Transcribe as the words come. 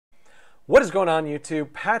What is going on,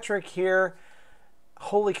 YouTube? Patrick here.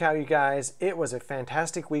 Holy cow, you guys. It was a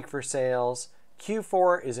fantastic week for sales.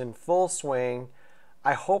 Q4 is in full swing.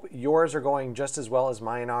 I hope yours are going just as well as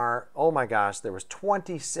mine are. Oh my gosh, there was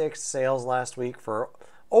 26 sales last week for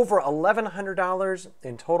over $1,100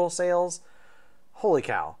 in total sales. Holy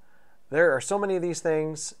cow. There are so many of these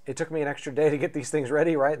things. It took me an extra day to get these things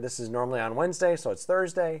ready, right? This is normally on Wednesday, so it's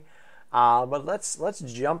Thursday. But let's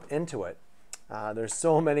jump into it. There's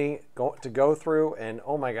so many to go through, and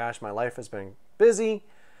oh my gosh, my life has been busy.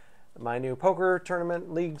 My new poker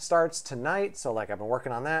tournament league starts tonight, so like I've been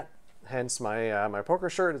working on that. Hence my my poker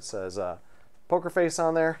shirt. It says poker face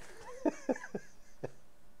on there.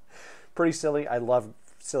 Pretty silly. I love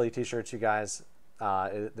silly t-shirts, you guys.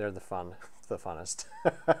 They're the funnest.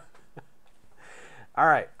 All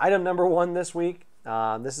right, item number one this week.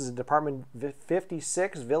 This is a Department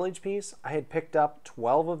 56 Village piece. I had picked up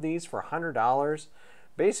 12 of these for $100.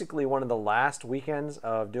 Basically one of the last weekends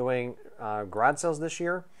of doing garage sales this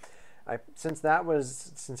year. Since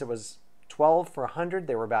it was 12 for $100,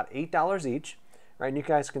 they were about $8 each. Right, and you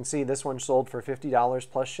guys can see this one sold for $50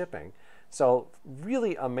 plus shipping. So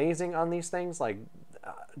really amazing on these things. Like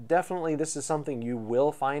definitely this is something you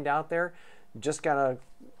will find out there. Just gotta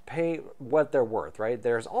pay what they're worth, right?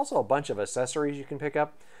 There's also a bunch of accessories you can pick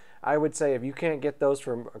up. I would say if you can't get those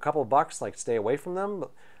for a couple bucks, like stay away from them.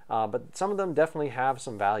 But some of them definitely have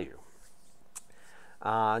some value.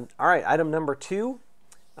 All right, item number two.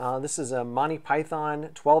 This is a Monty Python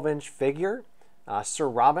 12-inch figure, Sir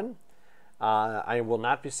Robin. I will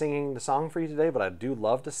not be singing the song for you today, but I do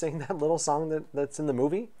love to sing that little song that's in the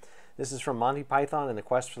movie. This is from Monty Python and the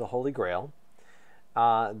Quest for the Holy Grail.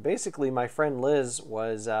 Basically, my friend Liz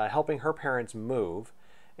was helping her parents move,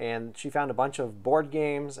 and she found a bunch of board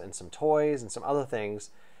games and some toys and some other things.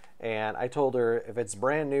 And I told her, if it's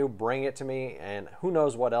brand new, bring it to me. And who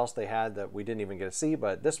knows what else they had that we didn't even get to see,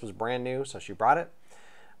 but this was brand new, so she brought it.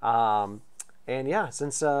 And yeah,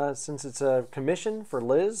 since it's a commission for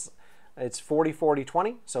Liz, it's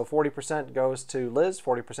 40-40-20. So 40% goes to Liz,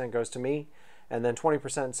 40% goes to me. And then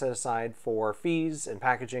 20% set aside for fees and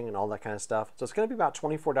packaging and all that kind of stuff. So it's going to be about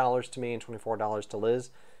 $24 to me and $24 to Liz.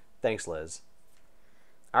 Thanks, Liz.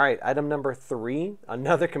 All right, item number three,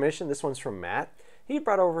 another commission. This one's from Matt. He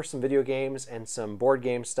brought over some video games and some board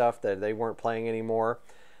game stuff that they weren't playing anymore.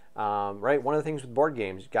 Right, one of the things with board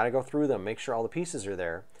games, you got to go through them, make sure all the pieces are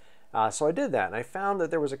there. So I did that, and I found that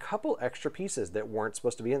there was a couple extra pieces that weren't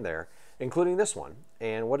supposed to be in there, including this one.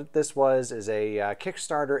 And what this was is a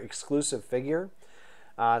Kickstarter exclusive figure.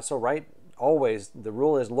 So right, always, the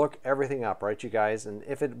rule is look everything up, right, you guys? And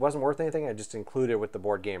if it wasn't worth anything, I just included it with the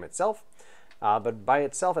board game itself. But by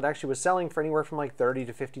itself, it actually was selling for anywhere from like $30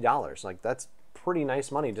 to $50. Like that's pretty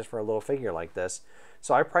nice money just for a little figure like this.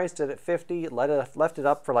 So I priced it at $50, left it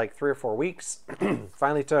up for like 3 or 4 weeks.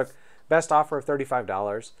 Finally took best offer of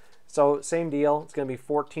 $35. So same deal, it's going to be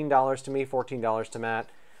 $14 to me, $14 to Matt,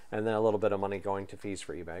 and then a little bit of money going to fees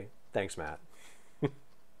for eBay. Thanks, Matt.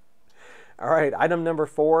 All right, item number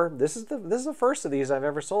four. This is the first of these I've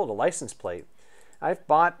ever sold, a license plate. I've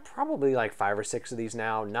bought probably like 5 or 6 of these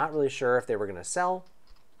now. Not really sure if they were going to sell.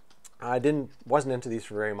 I wasn't into these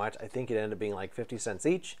for very much. I think it ended up being like 50 cents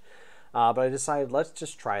each. But I decided let's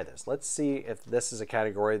just try this. Let's see if this is a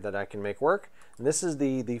category that I can make work. And this is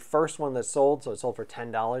the first one that sold, so it sold for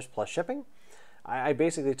 $10 plus shipping. I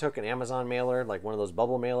basically took an Amazon mailer, like one of those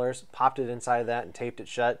bubble mailers, popped it inside of that and taped it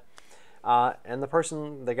shut. And the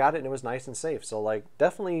person, they got it and it was nice and safe. So like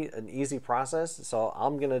definitely an easy process. So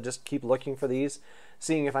I'm going to just keep looking for these,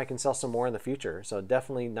 seeing if I can sell some more in the future. So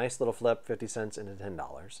definitely nice little flip, 50 cents into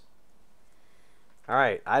 $10. All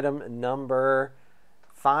right, item number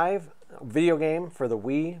 5, video game for the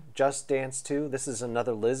Wii, Just Dance 2. This is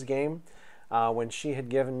another Liz game. When she had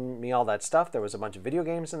given me all that stuff, there was a bunch of video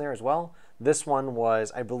games in there as well. This one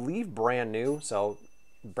was, I believe, brand new. So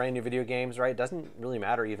brand new video games, right? Doesn't really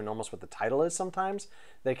matter even almost what the title is sometimes.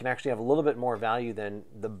 They can actually have a little bit more value than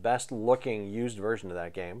the best looking used version of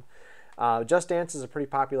that game. Just Dance is a pretty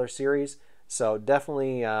popular series. So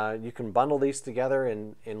definitely you can bundle these together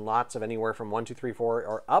in lots of anywhere from 1, 2, 3, 4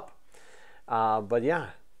 or up. But yeah,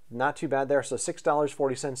 not too bad there. So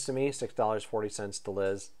 $6.40 to me, $6.40 to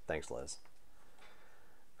Liz. Thanks, Liz.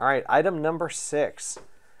 All right, item number 6.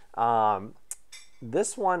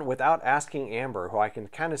 This one, without asking Amber, who I can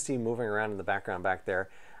kind of see moving around in the background back there,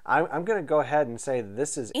 I'm going to go ahead and say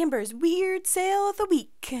this is Amber's Weird Sale of the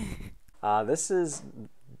Week. This is,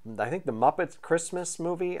 I think, the Muppets Christmas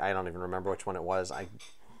movie. I don't even remember which one it was. I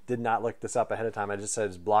did not look this up ahead of time. I just said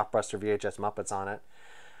it's Blockbuster VHS Muppets on it.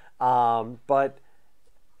 But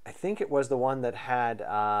I think it was the one that had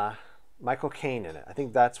Michael Caine in it. I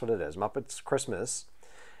think that's what it is, Muppets Christmas.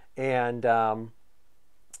 And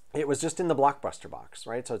it was just in the Blockbuster box,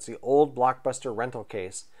 right? So it's the old Blockbuster rental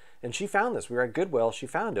case. And she found this. We were at Goodwill. She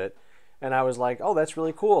found it. And I was like, oh, that's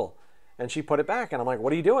really cool. And she put it back. And I'm like,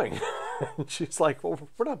 what are you doing? And she's like, well,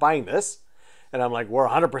 we're not buying this. And I'm like, we're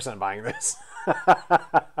 100% buying this.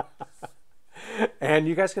 And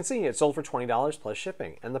you guys can see it sold for $20 plus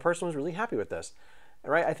shipping. And the person was really happy with this,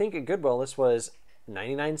 right? I think at Goodwill, this was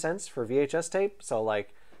 99 cents for VHS tape. So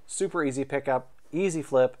like super easy pickup, easy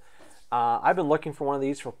flip. I've been looking for one of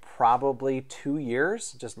these for probably 2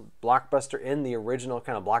 years. Just Blockbuster in the original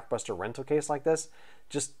kind of Blockbuster rental case like this.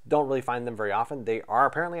 Just don't really find them very often. They are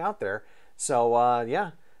apparently out there. So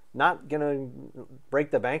yeah, not gonna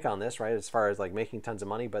break the bank on this, right? As far as like making tons of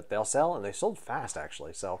money, but they'll sell, and they sold fast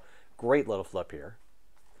actually. So great little flip here.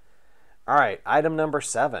 All right, item number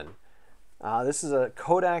 7. This is a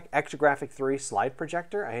Kodak Extrographic 3 slide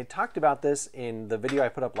projector. I had talked about this in the video I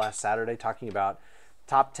put up last Saturday, talking about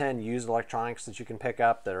top 10 used electronics that you can pick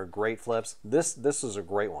up that are great flips. This is a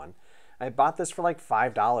great one. I bought this for like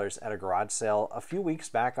 $5 at a garage sale a few weeks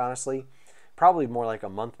back, honestly. Probably more like a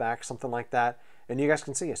month back, something like that. And you guys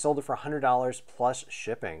can see I sold it for $100 plus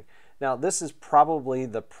shipping. Now, this is probably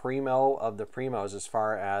the primo of the primos as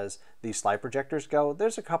far as these slide projectors go.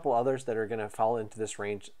 There's a couple others that are going to fall into this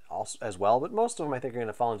range also, as well, but most of them I think are going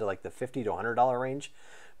to fall into like the $50 to $100 range.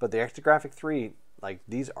 But the Extrographic 3, like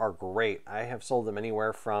these are great. I have sold them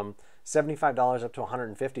anywhere from $75 up to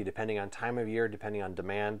 $150, depending on time of year, depending on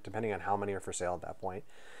demand, depending on how many are for sale at that point.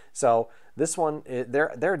 So this one,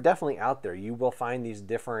 they're definitely out there. You will find these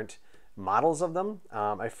different models of them.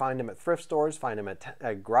 I find them at thrift stores, find them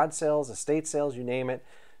at garage sales, estate sales, you name it.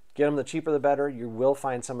 Get them, the cheaper the better. You will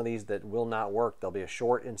find some of these that will not work. There'll be a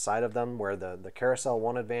short inside of them where the carousel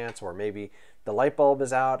won't advance, or maybe the light bulb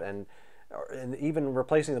is out, and even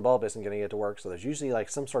replacing the bulb isn't getting it to work. So there's usually like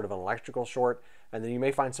some sort of an electrical short, and then you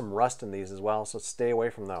may find some rust in these as well, so stay away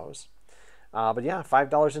from those. But yeah,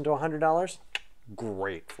 $5 into $100,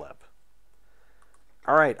 great flip.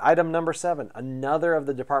 All right, item number 7, another of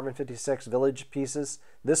the Department 56 Village pieces.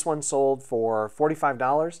 This one sold for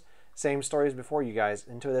 $45. Same story as before, you guys.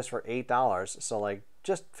 Into this for $8. So like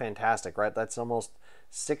just fantastic, right? That's almost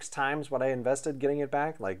 6 times what I invested getting it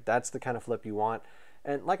back. Like that's the kind of flip you want.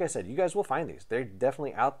 And like I said, you guys will find these. They're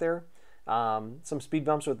definitely out there. Some speed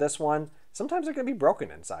bumps with this one. Sometimes they're going to be broken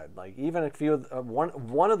inside. Like even a few,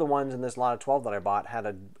 one of the ones in this lot of 12 that I bought had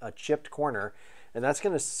a chipped corner, and that's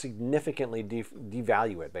going to significantly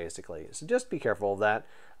devalue it basically. So just be careful of that.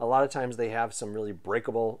 A lot of times they have some really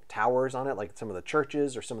breakable towers on it, like some of the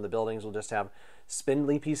churches or some of the buildings will just have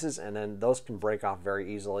spindly pieces, and then those can break off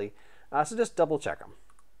very easily. So just double check them.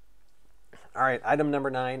 All right, item number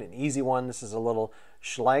 9, an easy one. This is a little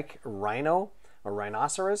Schleich Rhino, a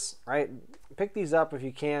rhinoceros, right? Pick these up if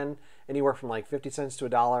you can, anywhere from like 50 cents to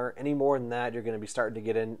 $1. Any more than that, you're going to be starting to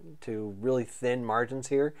get into really thin margins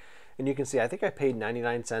here. And you can see, I think I paid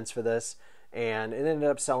 99 cents for this, and it ended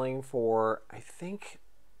up selling for, I think,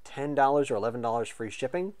 $10 or $11 free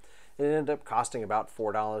shipping. It ended up costing about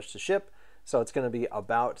 $4 to ship, so it's going to be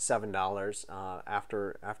about $7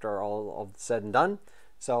 after all said and done.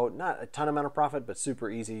 So not a ton amount of profit, but super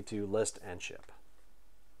easy to list and ship.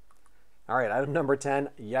 All right, item number 10,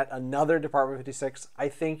 yet another Department 56. I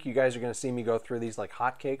think you guys are going to see me go through these like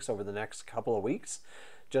hotcakes over the next couple of weeks,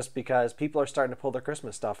 just because people are starting to pull their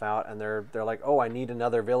Christmas stuff out, and they're like, oh, I need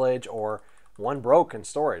another village, or one broke in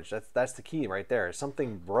storage. That's the key right there.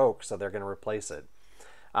 Something broke, so they're going to replace it.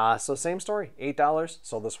 So same story, $8.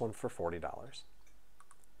 Sold this one for $40.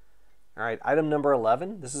 All right, item number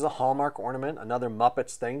 11. This is a Hallmark ornament, another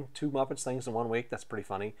Muppets thing. 2 Muppets things in 1 week. That's pretty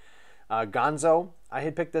funny. Gonzo. I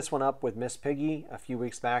had picked this one up with Miss Piggy a few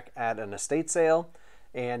weeks back at an estate sale,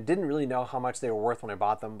 and didn't really know how much they were worth when I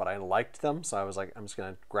bought them, but I liked them, so I was like, I'm just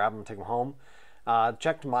going to grab them and take them home.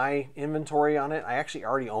 Checked my inventory on it. I actually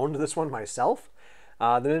already owned this one myself.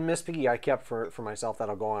 The Miss Piggy I kept for myself.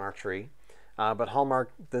 That'll go on our tree. But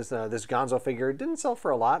Hallmark, this Gonzo figure didn't sell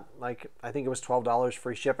for a lot. Like I think it was $12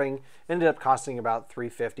 free shipping. Ended up costing about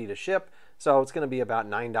 $3.50 to ship. So it's going to be about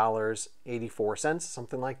 $9.84,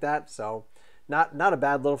 something like that. So not a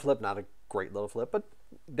bad little flip, not a great little flip, but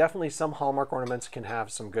definitely some Hallmark ornaments can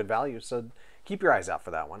have some good value. So keep your eyes out for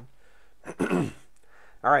that one.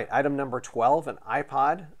 All right, item number 12, an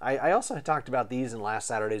iPod. I also had talked about these in last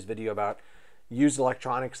Saturday's video about used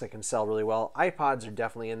electronics that can sell really well. iPods are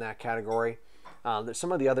definitely in that category.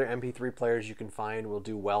 Some of the other MP3 players you can find will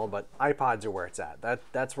do well, but iPods are where it's at.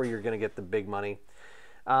 That's where you're going to get the big money.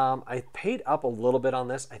 I paid up a little bit on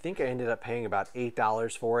this. I think I ended up paying about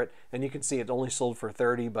 $8 for it, and you can see it only sold for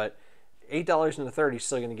 $30, but $8 into 30 is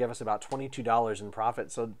still going to give us about $22 in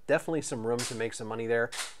profit. So definitely some room to make some money there.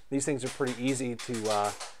 These things are pretty easy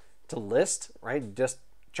to list, right? Just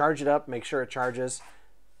charge it up, make sure it charges,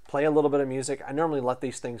 play a little bit of music. I normally let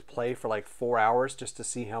these things play for like 4 hours just to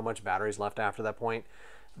see how much battery's left after that point.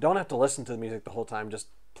 Don't have to listen to the music the whole time. Just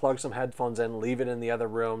plug some headphones in, leave it in the other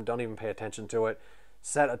room. Don't even pay attention to it.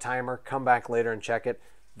 Set a timer, come back later and check it.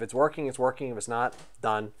 If it's working, it's working. If it's not,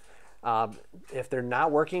 done. If they're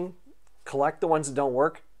not working, collect the ones that don't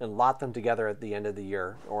work and lot them together at the end of the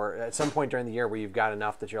year or at some point during the year where you've got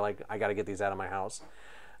enough that you're like, I got to get these out of my house.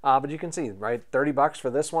 But you can see, right, 30 bucks for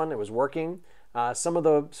this one. It was working. Some of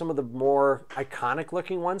the more iconic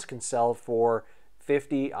looking ones can sell for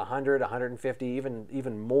 50, 100, 150,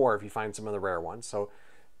 even more if you find some of the rare ones. So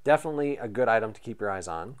definitely a good item to keep your eyes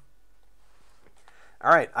on.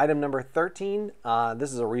 All right, item number 13.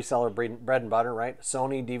 This is a reseller bread and butter, right?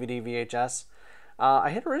 Sony DVD VHS. I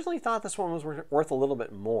had originally thought this one was worth a little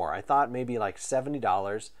bit more. I thought maybe like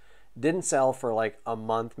 $70. Didn't sell for like a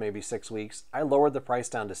month, maybe 6 weeks. I lowered the price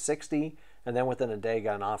down to 60, and then within a day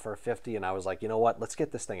got an offer of 50, and I was like, you know what? Let's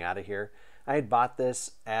get this thing out of here. I had bought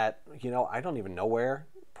this at, I don't even know where,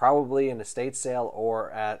 probably an estate sale or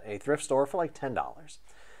at a thrift store for like $10.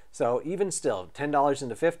 So even still, $10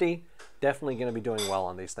 into 50, definitely going to be doing well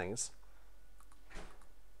on these things.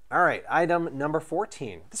 All right, item number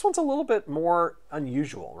 14. This one's a little bit more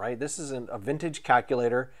unusual, right? This is a vintage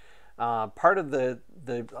calculator. Part of the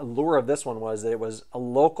allure of this one was that it was a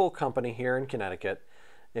local company here in Connecticut.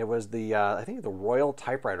 It was I think the Royal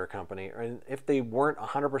Typewriter Company. And if they weren't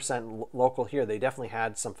 100% local here, they definitely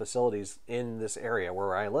had some facilities in this area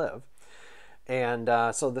where I live. And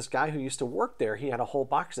so this guy who used to work there, he had a whole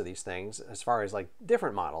box of these things as far as like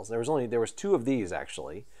different models. There was 2 of these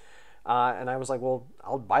actually. And I was like, well,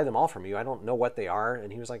 I'll buy them all from you. I don't know what they are.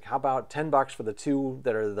 And he was like, how about $10 for the 2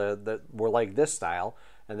 that are that were like this style?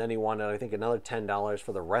 And then he wanted, I think, another $10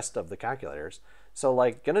 for the rest of the calculators. So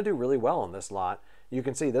like, gonna do really well on this lot. You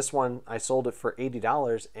can see this one, I sold it for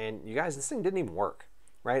 $80, and you guys, this thing didn't even work,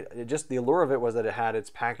 right? The allure of it was that it had its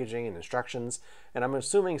packaging and instructions, and I'm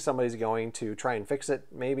assuming somebody's going to try and fix it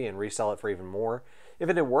maybe and resell it for even more. If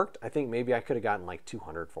it had worked, I think maybe I could have gotten like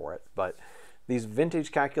 $200 for it, but these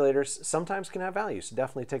vintage calculators sometimes can have value, so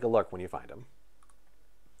definitely take a look when you find them.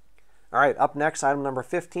 All right, up next, item number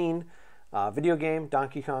 15, video game,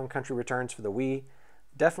 Donkey Kong Country Returns for the Wii.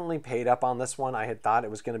 Definitely paid up on this one. I had thought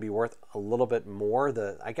it was going to be worth a little bit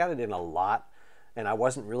more. I got it in a lot, and I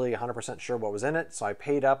wasn't really 100% sure what was in it, so I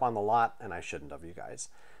paid up on the lot, and I shouldn't have, you guys.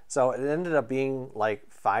 So it ended up being like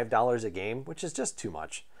 $5 a game, which is just too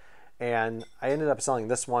much. And I ended up selling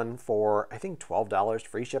this one for, I think, $12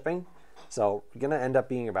 free shipping. So we're going to end up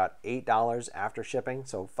being about $8 after shipping.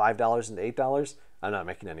 So $5 into $8. I'm not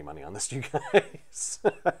making any money on this, you guys.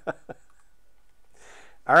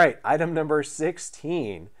 All right, item number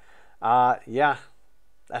 16. Yeah,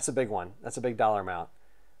 that's a big one. That's a big dollar amount.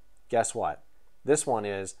 Guess what? This one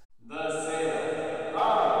is the sale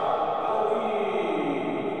of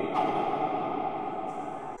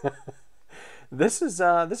the week. This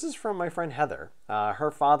is from my friend Heather.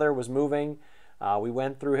 Her father was moving. We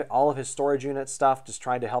went through all of his storage unit stuff, just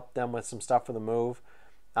tried to help them with some stuff for the move.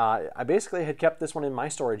 I basically had kept this one in my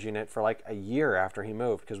storage unit for like a year after he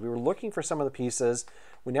moved because we were looking for some of the pieces.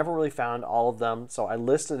 We never really found all of them, so I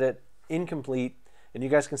listed it incomplete. And you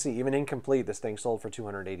guys can see, even incomplete, this thing sold for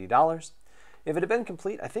 $280. If it had been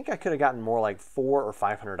complete, I think I could have gotten more like $400 or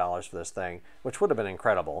 $500 for this thing, which would have been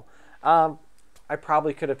incredible. I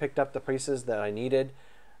probably could have picked up the pieces that I needed.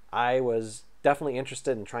 I was definitely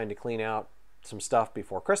interested in trying to clean out some stuff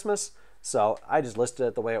before Christmas, so I just listed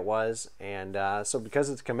it the way it was. And so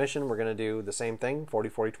because it's commission, we're going to do the same thing, 40,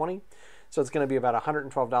 40, 20. So it's going to be about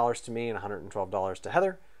 $112 to me and $112 to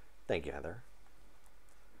Heather. Thank you, Heather.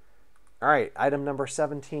 All right, item number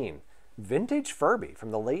 17. Vintage Furby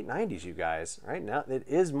from the late 90s, you guys. Right now, it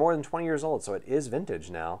is more than 20 years old, so it is vintage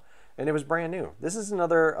now. And it was brand new. This is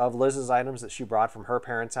another of Liz's items that she brought from her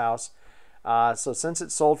parents' house. So since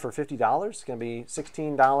it sold for $50, it's going to be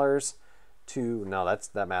 $16 to... No,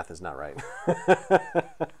 that math is not right.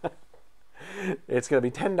 It's going to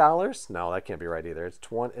be $10. No, that can't be right either. It's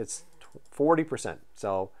 40%.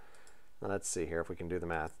 So let's see here if we can do the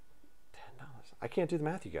math. $10. I can't do the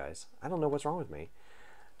math, you guys. I don't know what's wrong with me.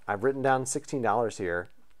 I've written down $16 here.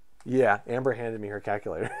 Yeah, Amber handed me her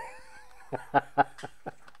calculator.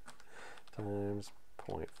 Times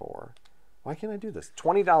 0.4. Why can't I do this?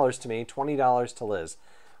 $20 to me, $20 to Liz.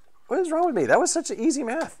 What is wrong with me? That was such easy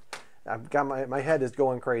math. I've got my head is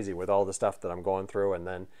going crazy with all the stuff that I'm going through, and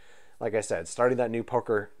then like I said, starting that new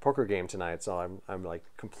poker game tonight, so I'm like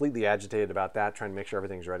completely agitated about that, trying to make sure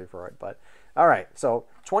everything's ready for it. But all right, so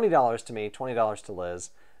 $20 to me, $20 to Liz.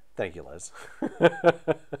 Thank you, Liz.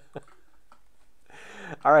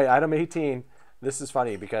 All right, item 18. This is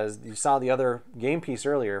funny because you saw the other game piece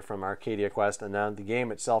earlier from Arcadia Quest, and now the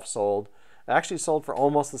game itself sold. It actually sold for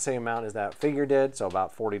almost the same amount as that figure did, so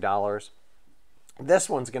about $40. This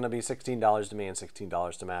one's going to be $16 to me and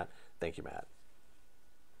 $16 to Matt. Thank you, Matt.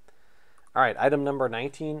 All right, item number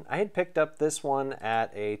 19. I had picked up this one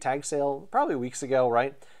at a tag sale probably weeks ago,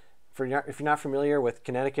 right? If you're not familiar with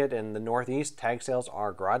Connecticut and the Northeast, tag sales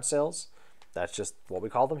are garage sales. That's just what we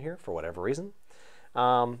call them here for whatever reason.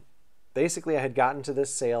 Basically, I had gotten to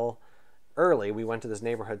this sale early. We went to this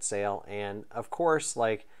neighborhood sale, and of course,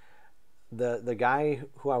 like the guy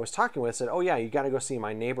who I was talking with said, "Oh yeah, you got to go see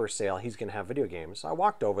my neighbor's sale. He's gonna have video games." So I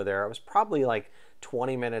walked over there. I was probably like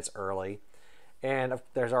 20 minutes early, and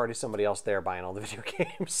there's already somebody else there buying all the video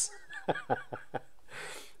games.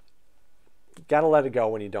 Gotta let it go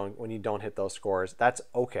when you don't hit those scores. That's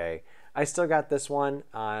okay. I still got this one.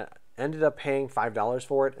 Ended up paying $5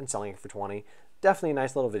 for it and selling it for $20. Definitely a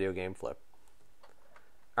nice little video game flip.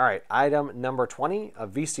 All right, item number 20, a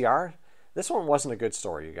VCR. This one wasn't a good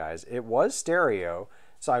story, you guys. It was stereo,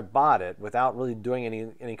 so I bought it without really doing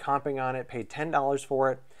any comping on it, paid $10 for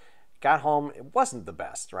it, got home. It wasn't the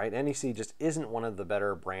best, right? NEC just isn't one of the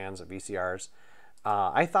better brands of VCRs.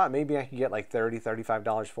 I thought maybe I could get like $30,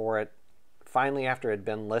 $35 for it. Finally, after it had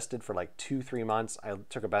been listed for like 2-3 months, I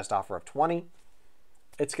took a best offer of $20.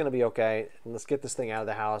 It's going to be okay. Let's get this thing out of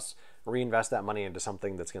the house, reinvest that money into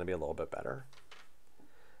something that's going to be a little bit better.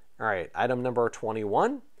 All right, item number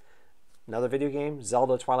 21, another video game,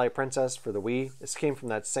 Zelda Twilight Princess for the Wii. This came from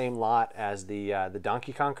that same lot as the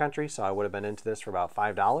Donkey Kong Country, so I would have been into this for about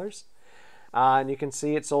 $5. And you can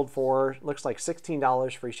see it sold for, looks like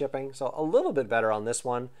 $16 free shipping, so a little bit better on this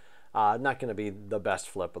one. Not going to be the best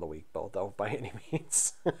flip of the week, though, by any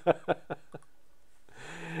means.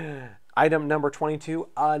 Item number 22,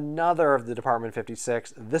 another of the Department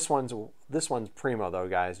 56. This one's primo though,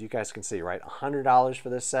 guys. You guys can see, right? $100 for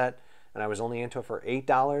this set, and I was only into it for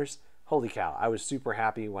 $8. Holy cow! I was super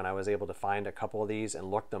happy when I was able to find a couple of these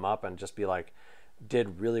and look them up and just be like,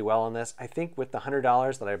 did really well on this. I think with the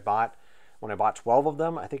 $100 that I bought when I bought 12 of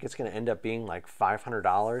them, I think it's going to end up being like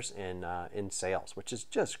 $500 in sales, which is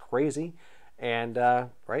just crazy. And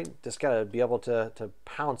right, just got to be able to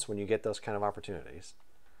pounce when you get those kind of opportunities.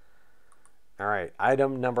 All right,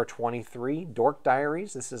 item number 23, Dork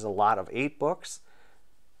Diaries. This is a lot of 8 books.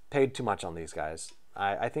 Paid too much on these guys.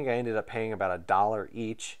 I think I ended up paying about $1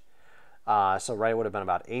 each. So right, it would have been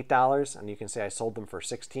about $8, and you can see I sold them for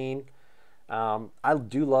 $16. I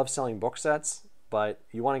do love selling book sets, but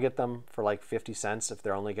you want to get them for like 50 cents if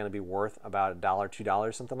they're only going to be worth about $1,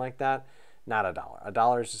 $2, something like that. Not $1.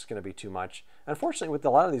 $1 is just going to be too much. Unfortunately, with a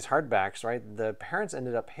lot of these hardbacks, right, the parents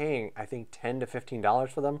ended up paying, I think, $10 to $15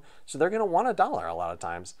 for them. So they're going to want $1 a lot of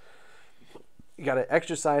times. You got to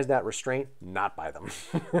exercise that restraint, not buy them.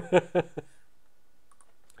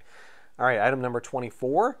 All right, item number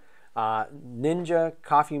 24, Ninja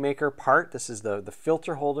Coffee Maker Part. This is the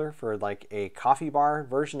filter holder for like a coffee bar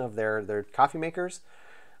version of their coffee makers.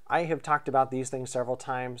 I have talked about these things several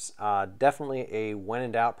times. Definitely a when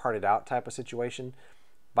in doubt, part it out type of situation.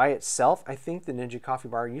 By itself, I think the Ninja Coffee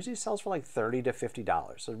Bar usually sells for like $30 to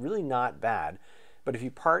 $50, so really not bad. But if you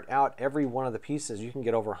part out every one of the pieces, you can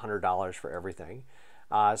get over $100 for everything.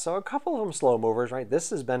 So a couple of them slow movers, right?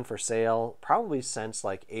 This has been for sale probably since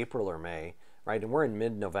like April or May, right? And we're in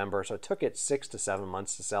mid-November, so it took it 6 to 7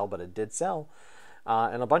 months to sell, but it did sell.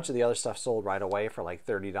 And a bunch of the other stuff sold right away for like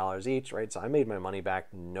 $30 each, right? So I made my money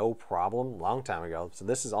back no problem long time ago. So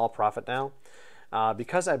this is all profit now.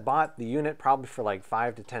 Because I bought the unit probably for like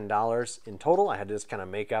 $5 to $10 in total, I had to just kind of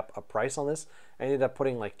make up a price on this. I ended up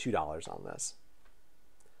putting like $2 on this.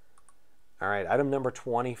 All right, item number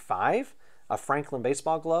 25, a Franklin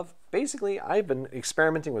baseball glove. Basically, I've been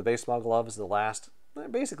experimenting with baseball gloves the last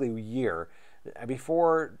basically year.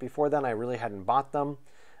 Before then, I really hadn't bought them.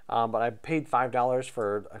 But I paid $5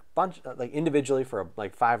 for a bunch, like individually for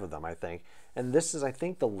like 5 of them, I think. And this is, I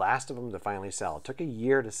think, the last of them to finally sell. It took a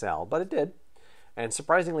year to sell, but it did. And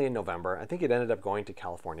surprisingly, in November, I think it ended up going to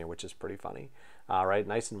California, which is pretty funny. Right,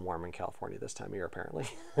 nice and warm in California this time of year, apparently.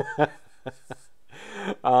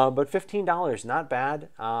 But $15, not bad.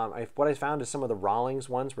 What I found is some of the Rawlings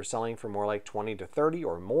ones were selling for more like $20 to $30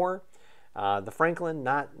 or more. The Franklin,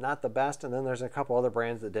 not the best. And then there's a couple other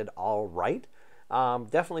brands that did all right.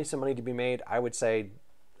 Definitely some money to be made. I would say,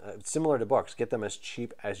 similar to books, get them as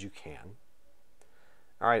cheap as you can.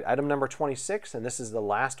 All right, item number 26, and this is the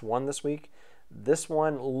last one this week. This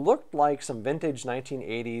one looked like some vintage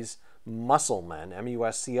 1980s muscle men,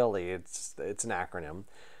 M-U-S-C-L-E. It's an acronym.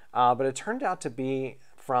 But it turned out to be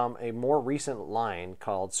from a more recent line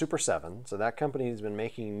called Super 7. So that company has been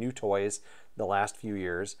making new toys the last few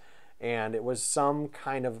years. And it was some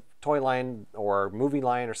kind of toy line or movie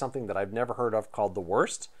line or something that I've never heard of called The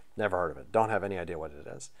Worst. Never heard of it. Don't have any idea what it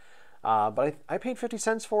is. But I paid 50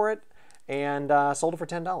 cents for it and sold it for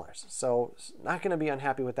 $10. So not going to be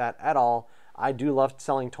unhappy with that at all. I do love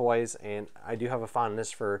selling toys, and I do have a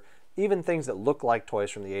fondness for even things that look like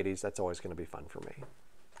toys from the 80s. That's always going to be fun for me.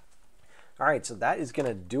 All right, so that is going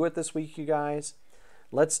to do it this week, you guys.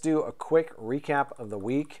 Let's do a quick recap of the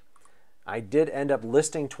week. I did end up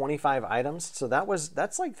listing 25 items, so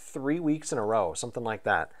that's like 3 weeks in a row, something like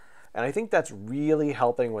that. And I think that's really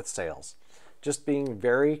helping with sales. Just being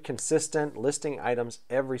very consistent, listing items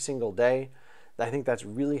every single day. I think that's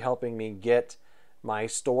really helping me get my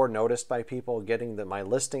store noticed by people, getting my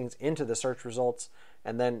listings into the search results,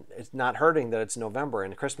 and then it's not hurting that it's November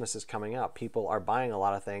and Christmas is coming up. People are buying a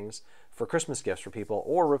lot of things for Christmas gifts for people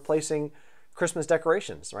or replacing Christmas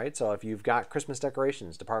decorations, right? So if you've got Christmas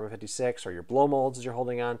decorations, Department 56, or your blow molds you're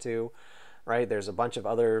holding on to, right? There's a bunch of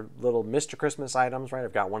other little Mr. Christmas items, right?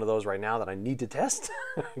 I've got one of those right now that I need to test.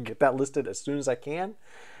 Get that listed as soon as I can.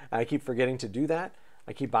 I keep forgetting to do that.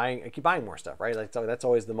 I keep buying more stuff, right? Like, so that's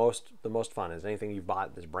always the most fun, is anything you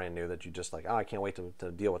bought that's brand new that you just like, oh, I can't wait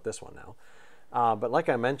to deal with this one now. But like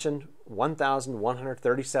I mentioned,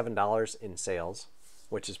 $1,137 in sales,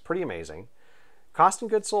 which is pretty amazing. Cost and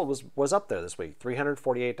goods sold was up there this week,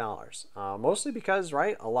 $348. Mostly because,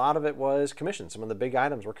 right, a lot of it was commission. Some of the big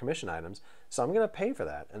items were commission items. So I'm going to pay for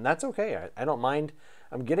that. And that's okay. I don't mind.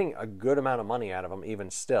 I'm getting a good amount of money out of them even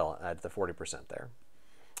still at the 40% there.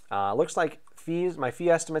 Looks like my fee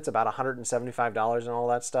estimate's about $175 and all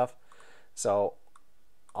that stuff. So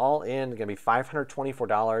all in, going to be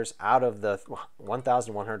 $524 out of the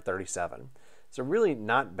 $1,137. So really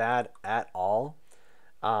not bad at all.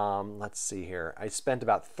 Let's see here. I spent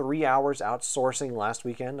about 3 hours outsourcing last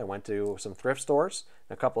weekend. I went to some thrift stores,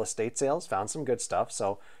 a couple of estate sales, found some good stuff.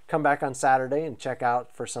 So come back on Saturday and check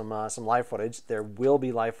out for some live footage. There will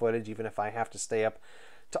be live footage, even if I have to stay up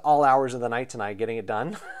to all hours of the night tonight getting it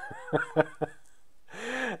done.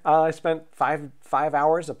 I spent five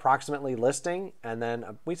hours approximately listing, and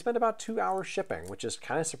then we spent about 2 hours shipping, which is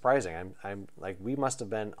kind of surprising. I'm like, we must have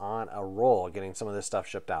been on a roll getting some of this stuff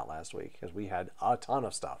shipped out last week because we had a ton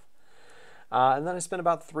of stuff. And then I spent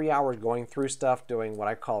about 3 hours going through stuff, doing what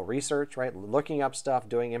I call research, right? Looking up stuff,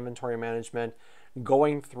 doing inventory management,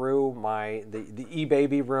 going through the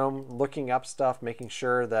eBaby room, looking up stuff, making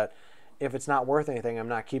sure that if it's not worth anything, I'm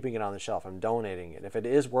not keeping it on the shelf. I'm donating it. If it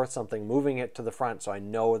is worth something, moving it to the front so I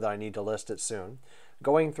know that I need to list it soon.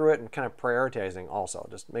 Going through it and kind of prioritizing also,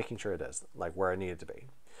 just making sure it is like where I need it to be.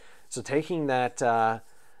 So taking that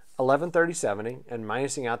 $1,130.70 and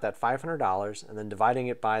minusing out that $500 and then dividing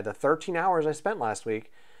it by the 13 hours I spent last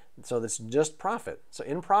week. So that's just profit. So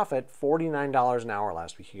in profit, $49 an hour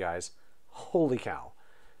last week, you guys. Holy cow.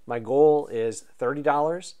 My goal is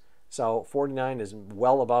 $30. So 49 is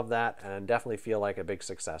well above that, and I definitely feel like a big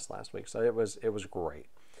success last week. So it was great.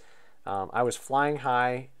 I was flying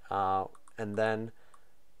high, and then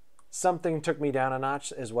something took me down a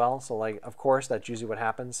notch as well. So like, of course, that's usually what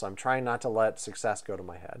happens. So I'm trying not to let success go to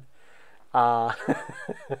my head.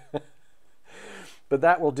 But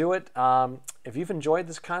that will do it. If you've enjoyed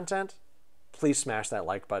this content, please smash that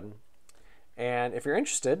like button. And if you're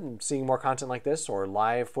interested in seeing more content like this or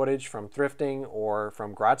live footage from thrifting or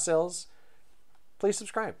from garage sales, please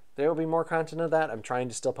subscribe. There will be more content of that. I'm trying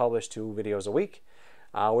to still publish 2 videos a week.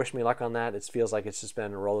 Wish me luck on that. It feels like it's just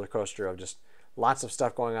been a roller coaster of just lots of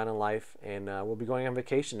stuff going on in life. And we'll be going on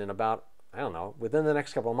vacation in about, I don't know, within the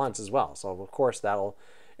next couple of months as well. So, of course, that'll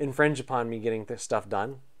infringe upon me getting this stuff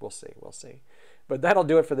done. We'll see. We'll see. But that'll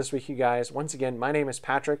do it for this week, you guys. Once again, my name is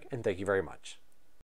Patrick, and thank you very much.